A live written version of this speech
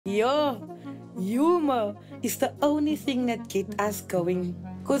Yo, humor is the only thing that gets us going.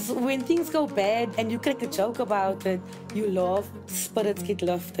 Because when things go bad and you crack a joke about it, you laugh, spirits get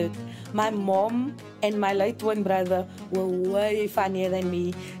lifted. My mom and my late twin brother were way funnier than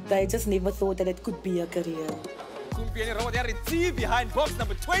me. They just never thought that it could be a career. Behind box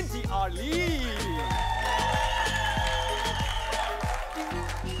number 20, Arlene.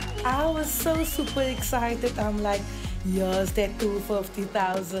 I was so super excited. I'm like, yes, that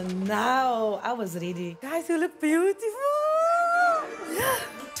 250,000 now. I was ready. Guys, you look beautiful.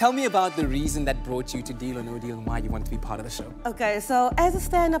 Tell me about the reason that brought you to Deal or No Deal and why you want to be part of the show. Okay, so as a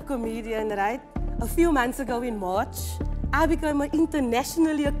stand-up comedian, right, a few months ago in March, I became an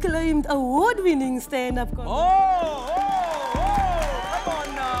internationally acclaimed, award-winning stand-up comedian. Come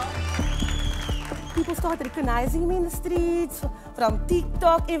on now. People start recognizing me in the streets, from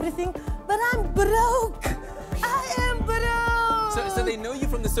TikTok, everything, but I'm broke. I am broke. So they know you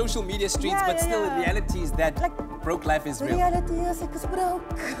from the social media streets, but still the reality is that broke life is real. The reality is I was broke.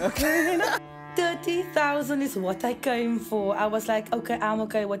 Okay. 30,000 is what I came for. I was like, okay, I'm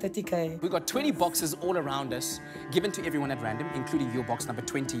okay with 30K. We've got 20 boxes all around us, given to everyone at random, including your box number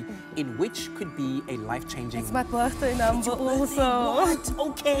 20, in which could be a life-changing... It's my birthday number also. What?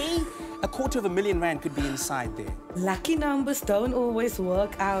 Okay. R250,000 could be inside there. Lucky numbers don't always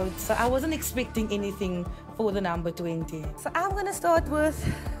work out, so I wasn't expecting anything for the number 20. So I'm going to start with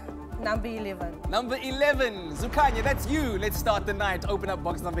number 11. Number 11. Zukanya, that's you. Let's start the night. Open up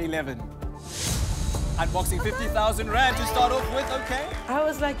box number 11. Unboxing 50,000 rand to start off with, okay? I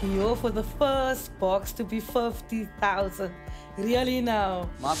was like, yo, for the first box to be 50,000. Really now?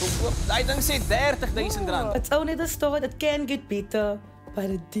 I don't say 30,000 rand. It's only the start. It can get better,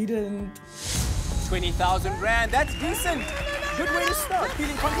 but it didn't. 20,000 rand, that's decent. Good way to start.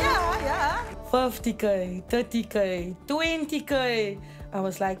 Feeling confident? Yeah. 50K, 30K, 20K. I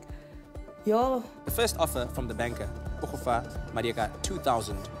was like, yo. The first offer from the banker, Ukufa Mariaka,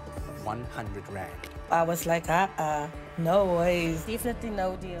 2,100 rand. I was like, no ways. Definitely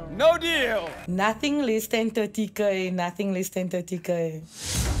no deal. No deal! Nothing less than 30K, nothing less than 30K.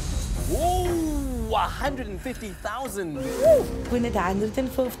 Ooh, 150,000. When it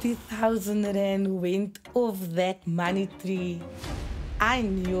 150,000 rand went off that money tree, I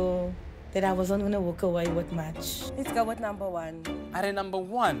knew that I wasn't going to walk away with much. Let's go with number 1. At a number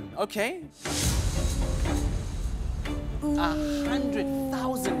 1, okay.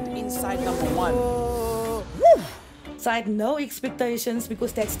 100,000 inside number 1. Woo! So I had no expectations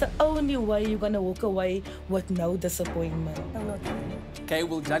because that's the only way you're going to walk away with no disappointment. I'm not doing it. Okay,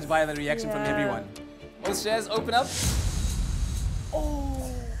 we'll judge by the reaction from everyone. All shares open up. Oh,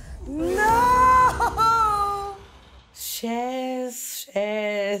 no! Shares.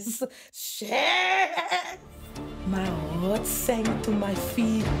 My heart sank to my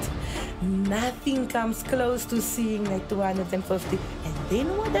feet. Nothing comes close to seeing that 250. And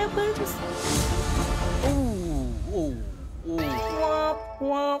then what happens?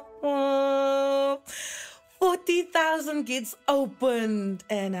 Wop, wop. 40,000 gets opened.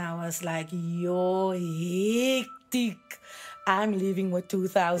 And I was like, yo, hectic. I'm leaving with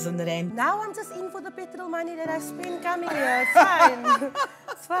 2,000 rand. Now I'm just in for the petrol money that I spent coming here. It's fine.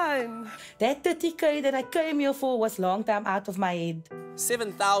 It's fine. That 30K that I came here for was long time out of my head.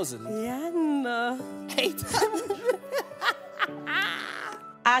 7,000. Yeah, no. 800.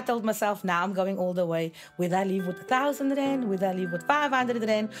 I told myself, now I'm going all the way. Whether I leave with 1,000 rand, whether I leave with 500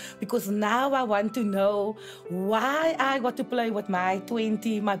 rand, because now I want to know why I got to play with my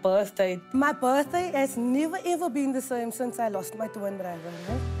 20, my birthday. My birthday has never ever been the same since I lost my twin brother.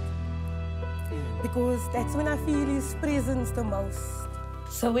 Right? Because that's when I feel his presence the most.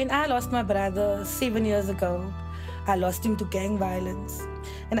 So when I lost my brother 7 years ago, I lost him to gang violence.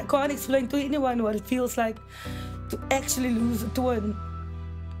 And I can't explain to anyone what it feels like to actually lose a twin.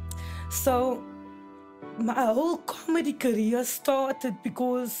 So my whole comedy career started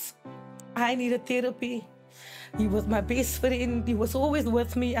because I needed therapy. He was my best friend. He was always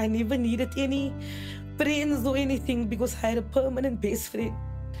with me. I never needed any friends or anything because I had a permanent best friend.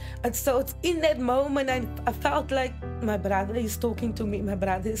 And so it's in that moment I felt like my brother is talking to me. My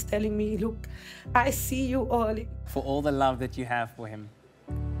brother is telling me, look, I see you, Arlene. For all the love that you have for him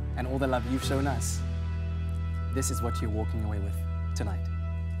and all the love you've shown us, this is what you're walking away with tonight.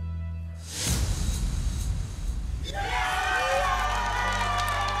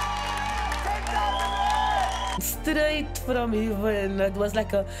 Straight from heaven. It was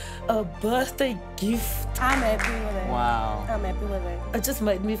like a birthday gift. I'm happy with it. Wow. I'm happy with it. It just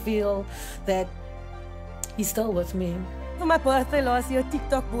made me feel that he's still with me. For my birthday last year,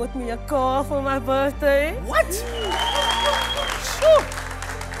 TikTok bought me a car for my birthday. What?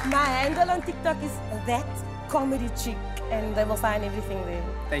 My handle on TikTok is that comedy chick, and they will find everything there.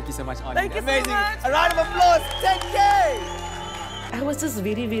 Thank you so much, Arlene. Thank you Amazing. so much. A round of applause. 10K. I was just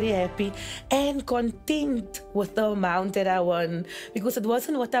very, very happy and content with the amount that I won because it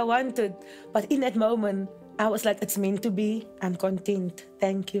wasn't what I wanted. But in that moment, I was like, it's meant to be. I'm content.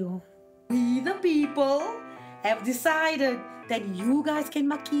 Thank you. We, the people, have decided that you guys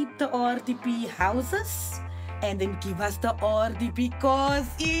can keep the RDP houses and then give us the RDP cars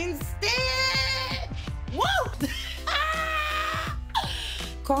instead. Woo!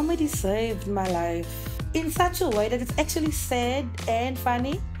 Comedy saved my life in such a way that it's actually sad and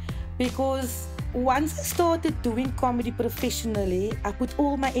funny because once I started doing comedy professionally, I put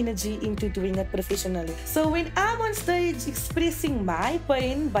all my energy into doing it professionally. So when I'm on stage expressing my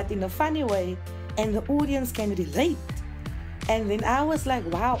pain, but in a funny way, and the audience can relate, and then I was like,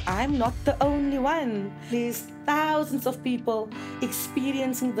 wow, I'm not the only one. There's thousands of people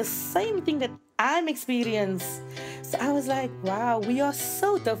experiencing the same thing that I'm experiencing. So I was like, wow, we are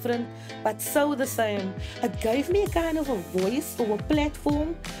so different, but so the same. It gave me a kind of a voice or a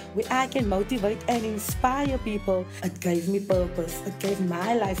platform where I can motivate and inspire people. It gave me purpose. It gave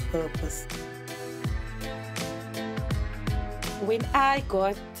my life purpose. When I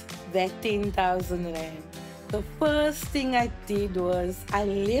got that 10,000 Rand, the first thing I did was I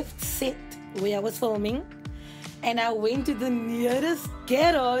left set where I was filming and I went to the nearest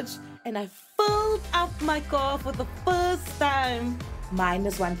garage and I filled up my car for the first time.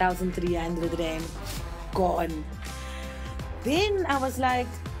 Minus 1,300 Rand. Gone. Then I was like,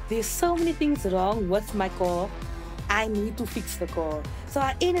 there's so many things wrong with my car. I need to fix the car. So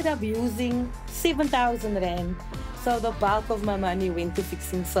I ended up using 7,000 Rand. So the bulk of my money went to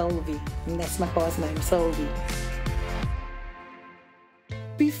fixing Sylvie. And that's my car's name, Sylvie.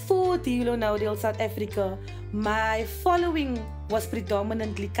 Before Dilo Nowdale South Africa, my following was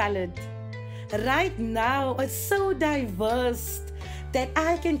predominantly colored. Right now, it's so diverse that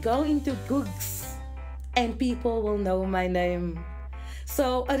I can go into Googs and people will know my name.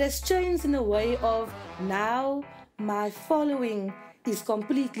 So it has changed in a way of now my following is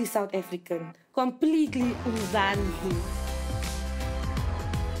completely South African, completely Umzansi.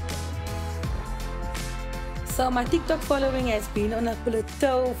 So my TikTok following has been on a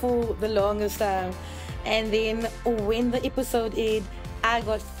plateau for the longest time. And then when the episode aired, I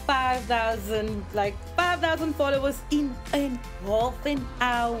got 5,000 followers in half an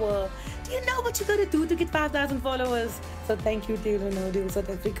hour. Do you know what you gotta do to get 5,000 followers? So thank you, Dilo Nowdale South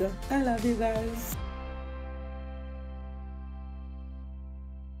Africa. I love you guys.